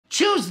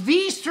Choose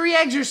these 3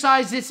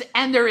 exercises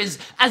and there is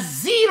a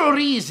zero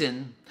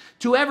reason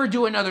to ever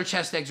do another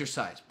chest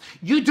exercise.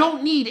 You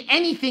don't need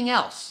anything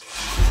else.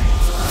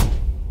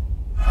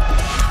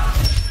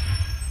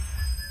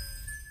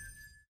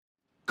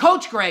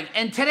 Coach Greg,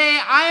 and today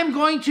I am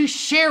going to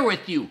share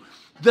with you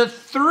the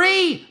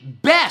 3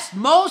 best,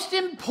 most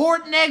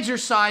important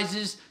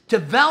exercises to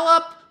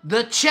develop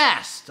the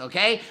chest,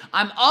 okay?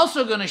 I'm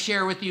also going to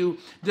share with you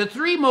the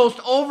 3 most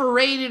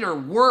overrated or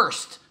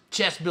worst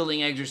chest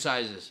building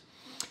exercises.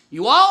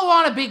 You all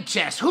want a big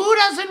chest. Who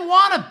doesn't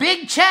want a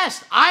big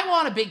chest? I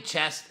want a big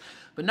chest,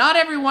 but not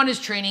everyone is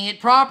training it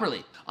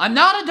properly. I'm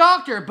not a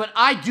doctor, but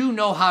I do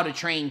know how to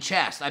train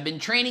chest. I've been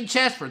training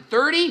chest for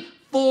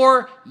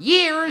 34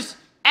 years,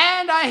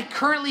 and I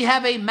currently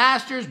have a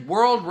master's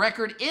world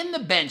record in the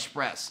bench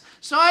press.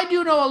 So I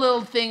do know a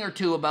little thing or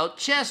two about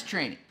chest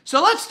training.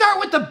 So let's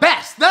start with the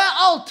best, the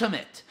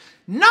ultimate.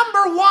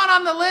 Number 1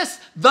 on the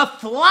list, the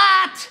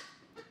flat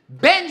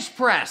bench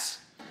press.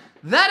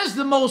 That is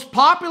the most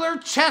popular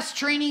chest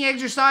training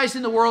exercise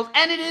in the world,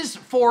 and it is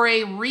for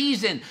a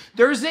reason.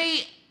 There's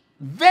a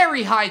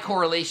very high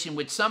correlation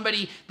with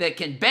somebody that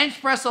can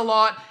bench press a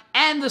lot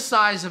and the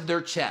size of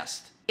their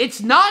chest. It's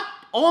not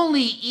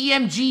only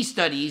EMG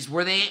studies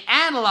where they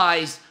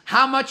analyze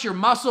how much your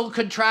muscle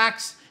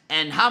contracts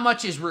and how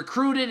much is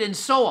recruited and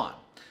so on.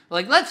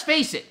 Like, let's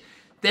face it,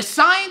 the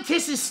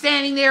scientist is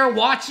standing there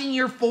watching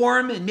your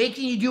form and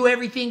making you do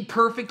everything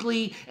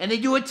perfectly, and they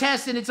do a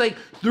test and it's like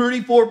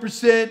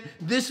 34%,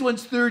 this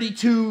one's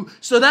 32,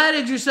 so that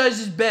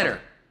exercise is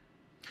better.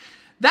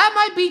 That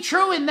might be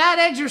true in that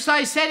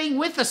exercise setting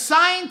with a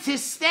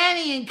scientist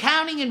standing and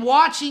counting and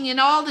watching and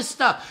all this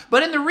stuff.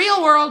 But in the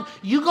real world,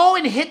 you go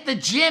and hit the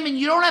gym and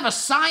you don't have a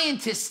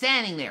scientist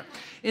standing there.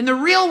 In the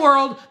real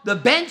world, the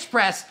bench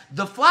press,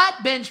 the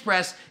flat bench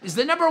press, is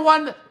the number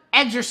 1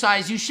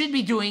 exercise you should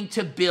be doing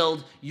to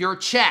build your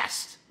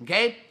chest,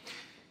 okay?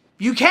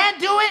 You can't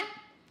do it,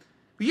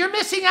 you're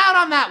missing out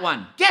on that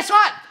one. Guess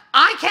what?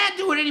 I can't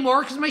do it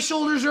anymore because my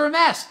shoulders are a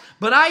mess.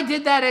 But I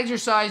did that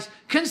exercise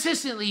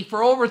consistently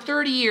for over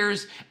 30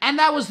 years, and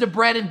that was the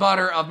bread and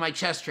butter of my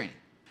chest training.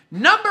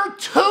 Number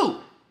 2,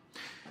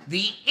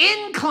 the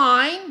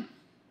incline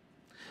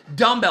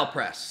dumbbell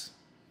press.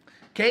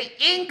 Okay,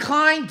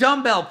 incline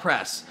dumbbell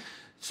press.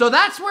 So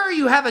that's where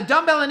you have a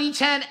dumbbell in each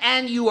hand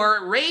and you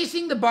are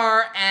raising the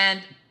bar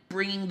and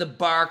bringing the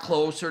bar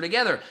closer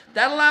together.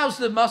 That allows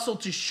the muscle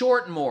to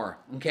shorten more,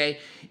 okay?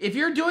 If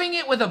you're doing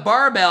it with a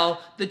barbell,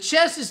 the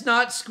chest is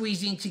not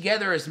squeezing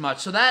together as much,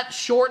 so that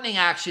shortening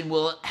action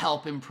will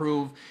help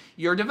improve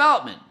your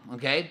development,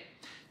 okay?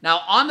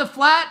 Now, on the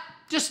flat,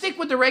 just stick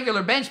with the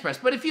regular bench press,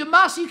 but if you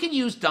must, you can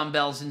use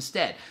dumbbells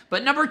instead.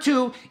 But number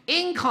 2,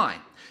 incline.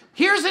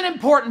 Here's an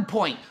important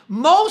point.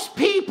 Most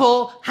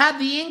people have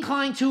the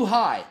incline too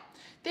high.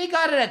 They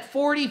got it at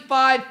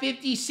 45,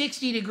 50,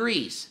 60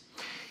 degrees.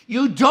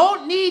 You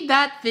don't need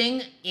that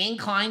thing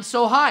inclined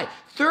so high.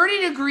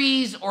 30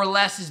 degrees or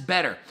less is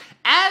better.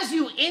 As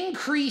you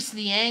increase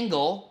the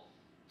angle,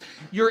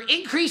 you're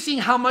increasing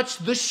how much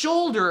the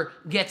shoulder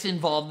gets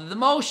involved in the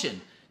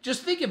motion.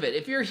 Just think of it.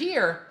 If you're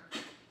here,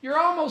 you're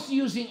almost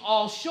using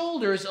all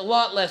shoulders, a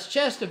lot less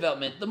chest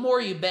development. The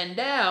more you bend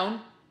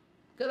down,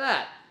 look at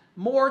that,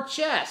 more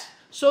chest.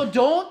 So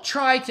don't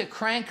try to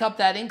crank up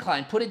that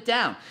incline. Put it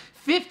down.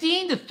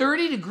 15 to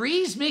 30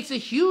 degrees makes a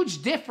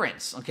huge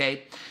difference,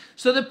 okay?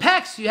 So the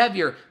pecs, you have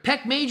your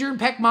pec major and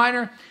pec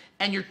minor,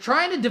 and you're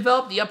trying to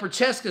develop the upper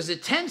chest because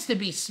it tends to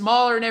be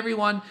smaller in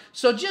everyone.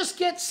 So just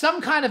get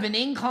some kind of an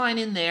incline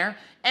in there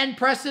and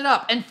press it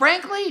up. And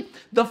frankly,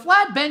 the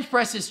flat bench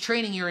press is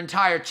training your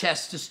entire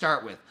chest to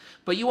start with.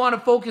 But you want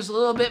to focus a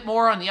little bit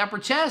more on the upper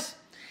chest,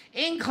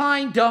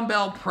 incline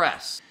dumbbell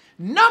press.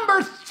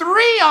 Number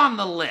 3 on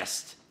the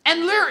list,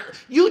 and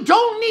you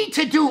don't need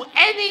to do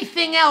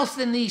anything else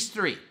than these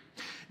 3.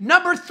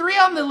 Number 3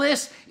 on the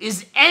list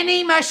is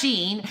any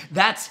machine,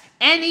 that's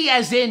any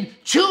as in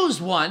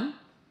choose one,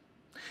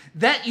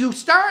 that you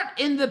start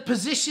in the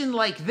position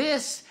like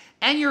this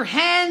and your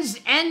hands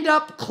end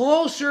up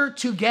closer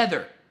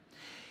together.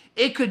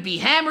 It could be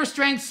hammer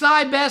strength,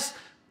 side best,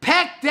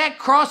 pec, deck,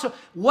 cross,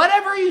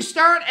 whatever you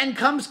start and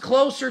comes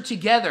closer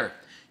together.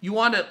 You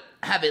want to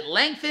have it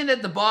lengthened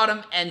at the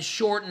bottom and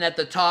shorten at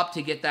the top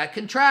to get that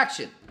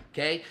contraction,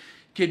 okay?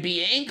 Could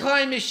be an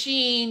incline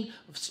machine,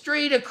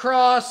 straight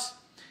across,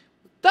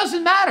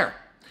 doesn't matter.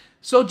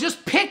 So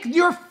just pick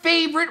your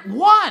favorite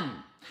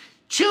one.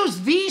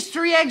 Choose these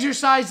 3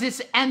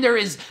 exercises and there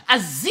is a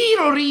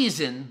zero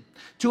reason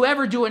to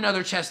ever do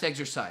another chest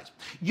exercise.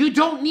 You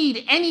don't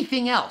need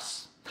anything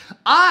else.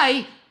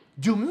 I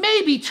do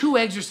maybe 2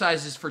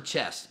 exercises for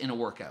chest in a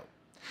workout.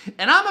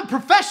 And I'm a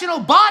professional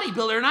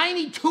bodybuilder and I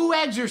need 2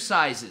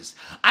 exercises.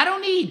 I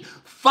don't need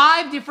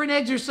 5 different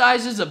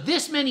exercises of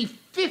this many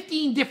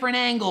 15 different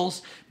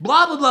angles,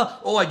 blah, blah, blah.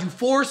 Oh, I do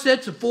 4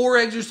 sets of 4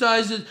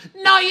 exercises.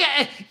 No,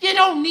 you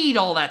don't need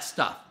all that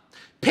stuff.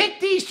 Pick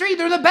these 3.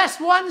 They're the best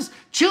ones.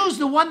 Choose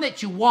the one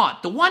that you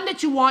want. The one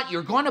that you want,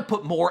 you're going to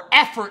put more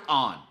effort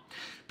on.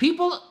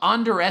 People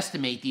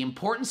underestimate the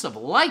importance of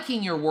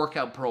liking your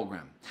workout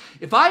program.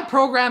 If I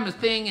program a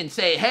thing and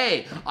say,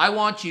 hey, I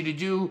want you to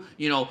do,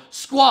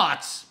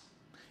 squats,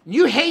 and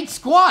you hate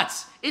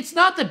squats, it's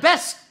not the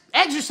best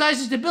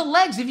exercises to build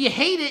legs if you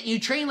hate it and you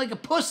train like a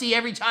pussy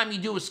every time you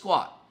do a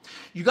squat.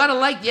 You got to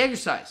like the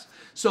exercise.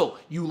 So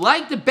you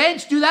like the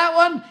bench, do that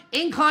one.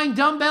 Incline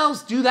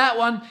dumbbells, do that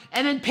one.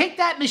 And then pick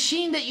that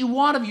machine that you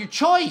want of your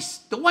choice,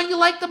 the one you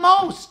like the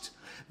most.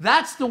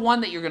 That's the one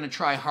that you're going to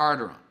try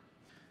harder on.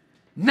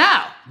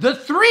 Now, the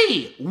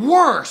 3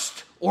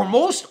 worst or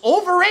most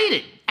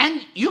overrated,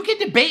 and you can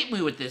debate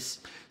me with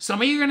this.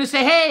 Some of you are going to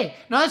say, hey,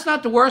 no, that's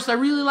not the worst. I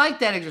really like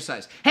that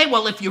exercise. Hey,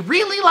 well, if you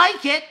really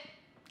like it,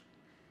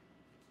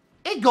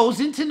 it goes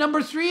into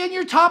number 3 on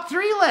your top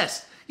 3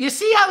 list. You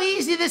see how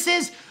easy this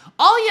is?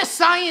 All you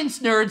science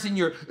nerds and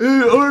your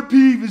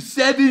RP is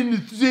 7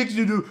 to 6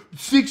 and the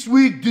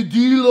 6-week, the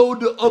deload,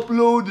 the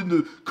upload, and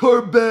the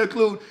carb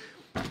backload.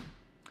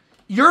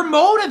 You're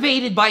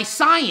motivated by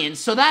science,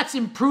 so that's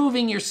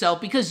improving yourself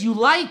because you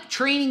like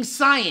training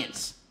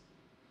science.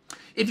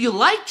 If you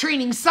like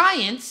training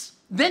science,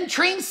 then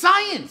train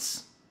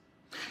science.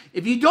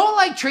 If you don't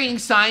like training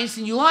science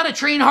and you want to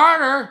train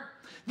harder,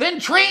 then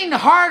train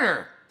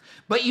harder.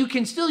 But you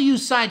can still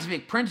use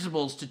scientific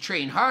principles to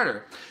train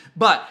harder.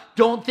 But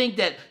don't think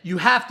that you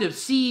have to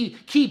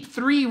keep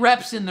 3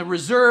 reps in the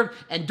reserve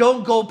and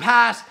don't go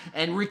past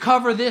and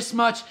recover this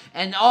much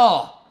and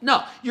all.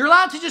 No, you're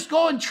allowed to just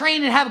go and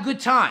train and have a good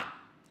time.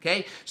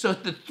 Okay? So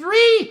the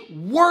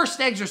 3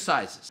 worst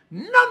exercises.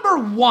 Number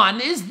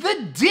 1 is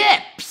the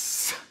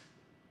dips.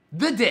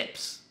 The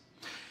dips.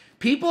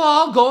 People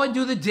all go and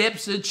do the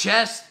dips, the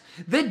chest.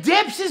 The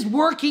dips is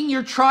working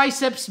your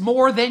triceps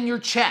more than your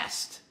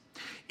chest.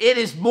 It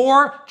is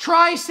more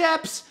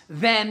triceps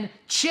than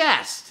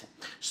chest.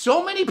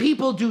 So many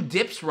people do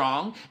dips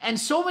wrong, and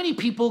so many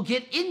people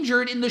get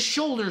injured in the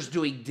shoulders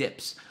doing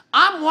dips.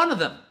 I'm one of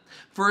them.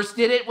 First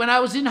did it when I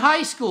was in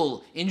high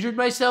school. Injured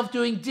myself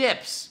doing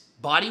dips.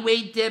 Body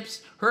weight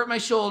dips, hurt my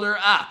shoulder.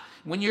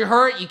 When you're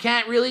hurt, you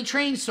can't really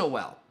train so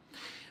well.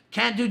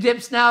 Can't do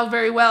dips now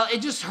very well.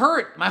 It just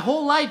hurt. My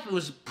whole life, it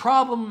was a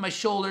problem with my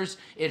shoulders.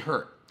 It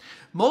hurt.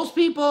 Most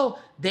people,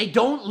 they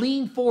don't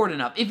lean forward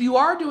enough. If you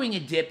are doing a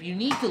dip, you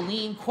need to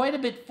lean quite a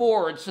bit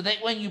forward so that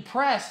when you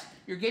press,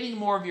 you're getting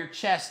more of your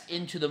chest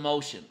into the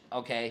motion,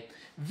 okay?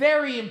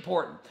 Very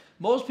important.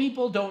 Most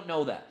people don't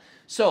know that.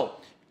 So,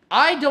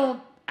 I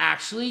don't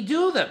actually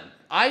do them.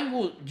 I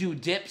will do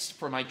dips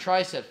for my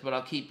triceps, but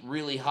I'll keep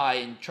really high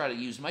and try to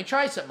use my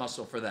tricep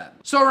muscle for that.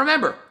 So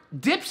remember,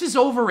 dips is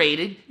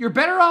overrated. You're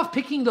better off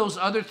picking those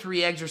other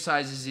 3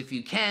 exercises if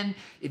you can.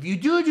 If you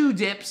do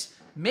dips,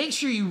 make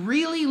sure you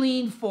really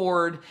lean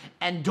forward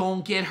and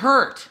don't get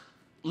hurt.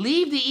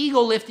 Leave the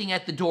ego lifting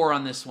at the door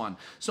on this one.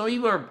 So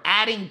you are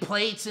adding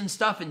plates and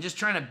stuff and just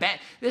trying to bet.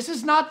 This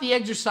is not the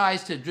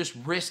exercise to just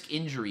risk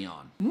injury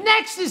on.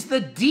 Next is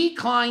the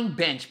decline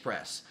bench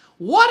press.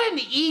 What an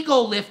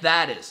ego lift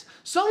that is.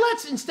 So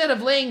let's, instead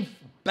of laying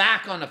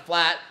back on a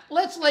flat,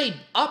 let's lay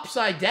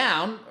upside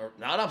down, or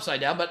not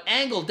upside down, but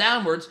angled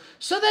downwards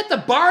so that the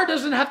bar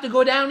doesn't have to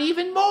go down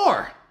even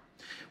more.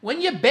 When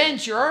you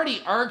bench, you're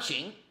already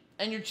arching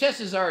and your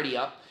chest is already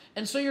up.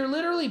 And so you're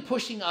literally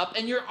pushing up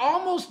and you're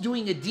almost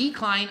doing a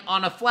decline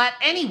on a flat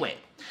anyway.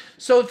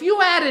 So if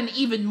you add an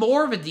even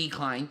more of a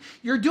decline,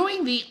 you're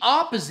doing the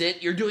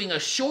opposite. You're doing a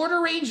shorter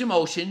range of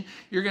motion.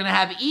 You're going to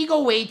have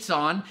ego weights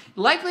on,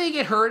 likely to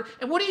get hurt.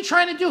 And what are you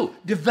trying to do?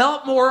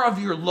 Develop more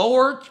of your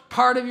lower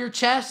part of your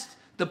chest,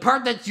 the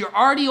part that you're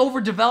already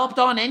overdeveloped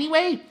on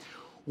anyway?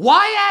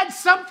 Why add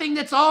something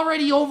that's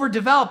already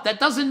overdeveloped? That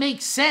doesn't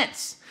make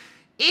sense.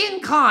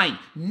 Incline,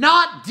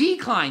 not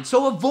decline.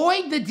 So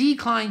avoid the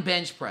decline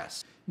bench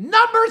press.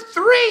 Number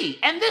 3,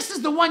 and this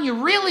is the one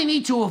you really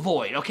need to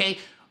avoid, okay?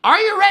 Are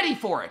you ready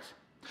for it?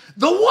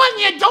 The one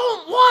you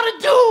don't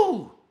want to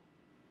do.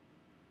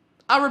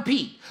 I'll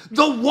repeat.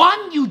 The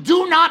one you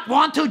do not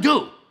want to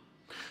do.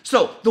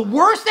 So the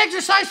worst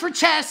exercise for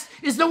chest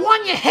is the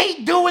one you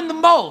hate doing the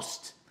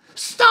most.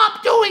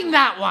 Stop doing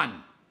that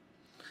one.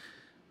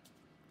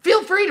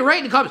 Feel free to write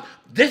in the comments.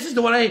 This is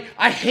the one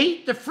I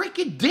hate the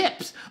freaking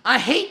dips. I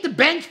hate the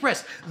bench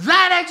press.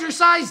 That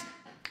exercise,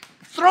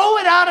 throw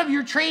it out of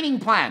your training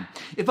plan.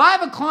 If I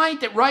have a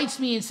client that writes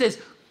me and says,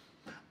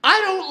 I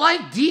don't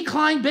like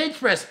decline bench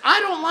press. I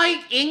don't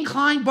like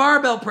incline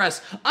barbell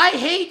press. I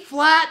hate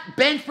flat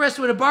bench press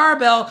with a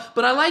barbell,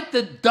 but I like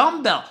the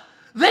dumbbell.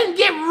 Then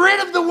get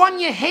rid of the one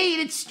you hate.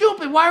 It's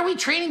stupid. Why are we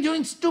training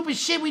doing stupid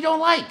shit we don't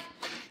like?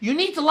 You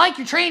need to like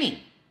your training.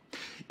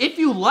 If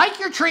you like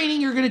your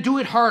training, you're going to do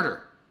it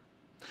harder.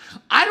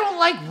 I don't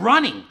like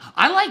running.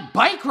 I like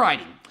bike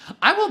riding.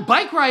 I will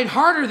bike ride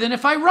harder than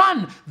if I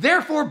run.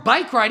 Therefore,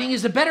 bike riding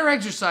is a better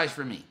exercise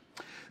for me.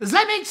 Does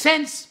that make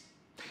sense?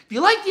 If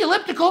you like the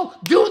elliptical,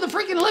 do the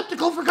freaking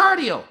elliptical for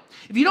cardio.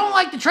 If you don't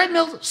like the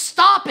treadmill,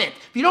 stop it.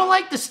 If you don't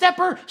like the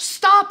stepper,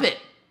 stop it.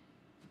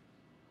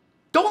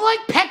 Don't like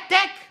pec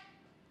deck?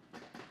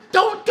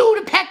 Don't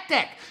do the pec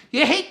deck.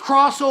 You hate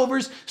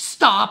crossovers,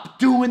 stop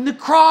doing the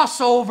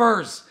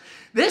crossovers.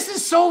 This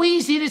is so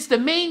easy, and it's the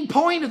main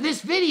point of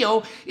this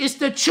video, is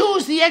to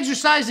choose the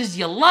exercises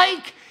you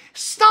like.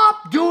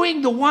 Stop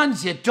doing the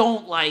ones you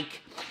don't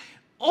like.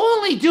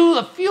 Only do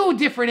a few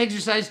different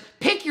exercises.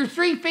 Pick your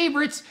 3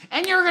 favorites,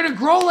 and you're going to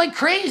grow like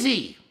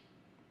crazy.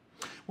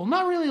 Well,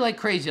 not really like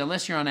crazy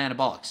unless you're on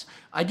anabolics.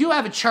 I do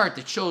have a chart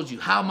that shows you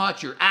how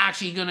much you're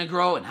actually going to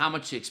grow and how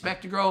much you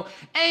expect to grow.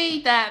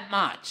 Ain't that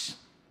much.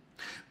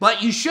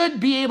 But you should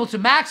be able to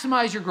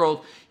maximize your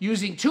growth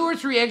using 2 or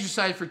 3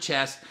 exercises for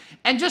chest.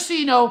 And just so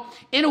you know,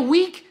 in a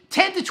week,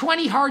 10 to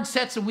 20 hard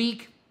sets a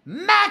week,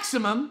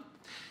 maximum.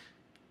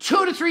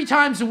 2 to 3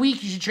 times a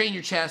week you should train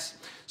your chest.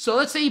 So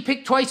let's say you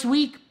pick twice a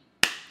week,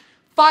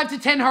 5 to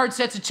 10 hard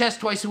sets of chest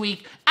twice a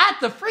week, at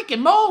the freaking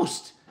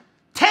most.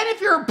 10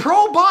 if you're a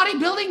pro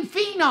bodybuilding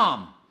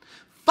phenom.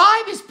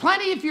 5 is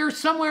plenty if you're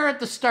somewhere at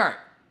the start,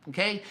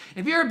 okay?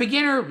 If you're a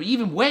beginner,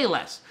 even way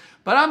less.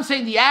 But I'm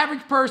saying the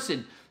average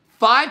person,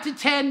 5 to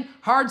 10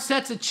 hard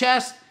sets of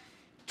chest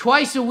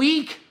twice a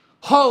week,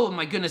 oh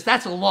my goodness,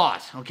 that's a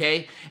lot,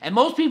 okay? And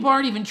most people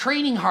aren't even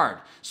training hard.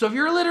 So if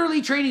you're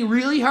literally training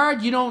really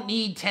hard, you don't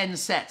need 10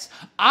 sets.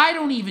 I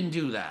don't even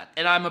do that.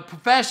 And I'm a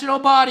professional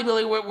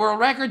bodybuilder with world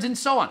records and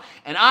so on.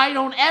 And I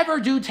don't ever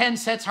do 10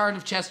 sets hard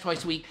of chest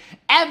twice a week.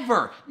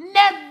 Ever.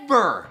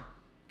 Never.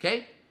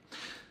 Okay?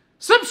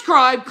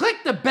 Subscribe, click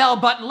the bell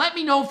button. Let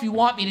me know if you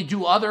want me to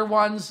do other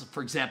ones.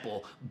 For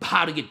example,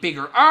 how to get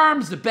bigger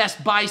arms, the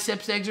best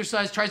biceps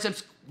exercise,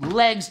 triceps,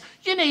 legs,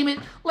 you name it.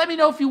 Let me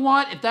know if you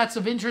want, if that's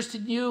of interest to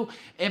you.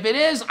 If it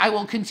is, I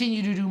will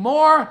continue to do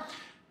more.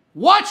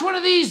 Watch one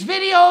of these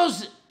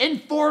videos,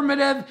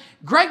 informative,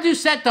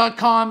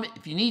 gregdoucette.com.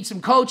 If you need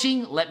some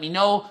coaching, let me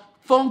know.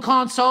 Phone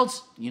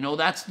consults, you know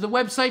that's the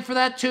website for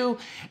that too.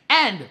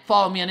 And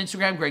follow me on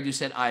Instagram, Greg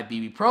Doucette,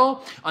 IFBB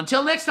Pro.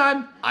 Until next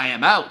time, I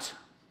am out.